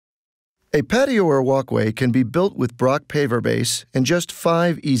A patio or walkway can be built with PaverBase in just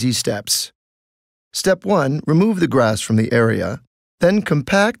 5 easy steps. Step 1. Remove the grass from the area, then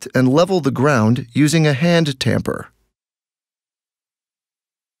compact and level the ground using a hand tamper.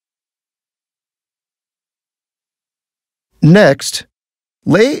 Next,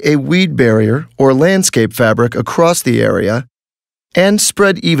 lay a weed barrier or landscape fabric across the area and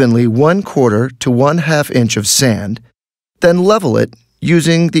spread evenly 1/4 to 1/2 inch of sand, then level it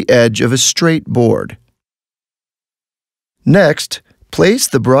using the edge of a straight board. Next, place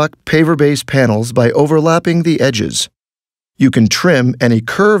the PaverBase panels by overlapping the edges. You can trim any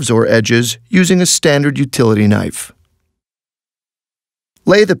curves or edges using a standard utility knife.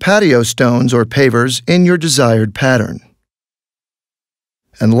 Lay the patio stones or pavers in your desired pattern.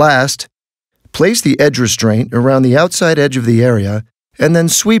 And last, place the edge restraint around the outside edge of the area and then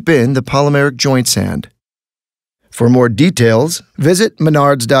sweep in the polymeric joint sand. For more details, visit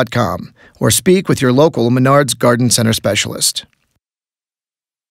Menards.com or speak with your local Menards Garden Center specialist.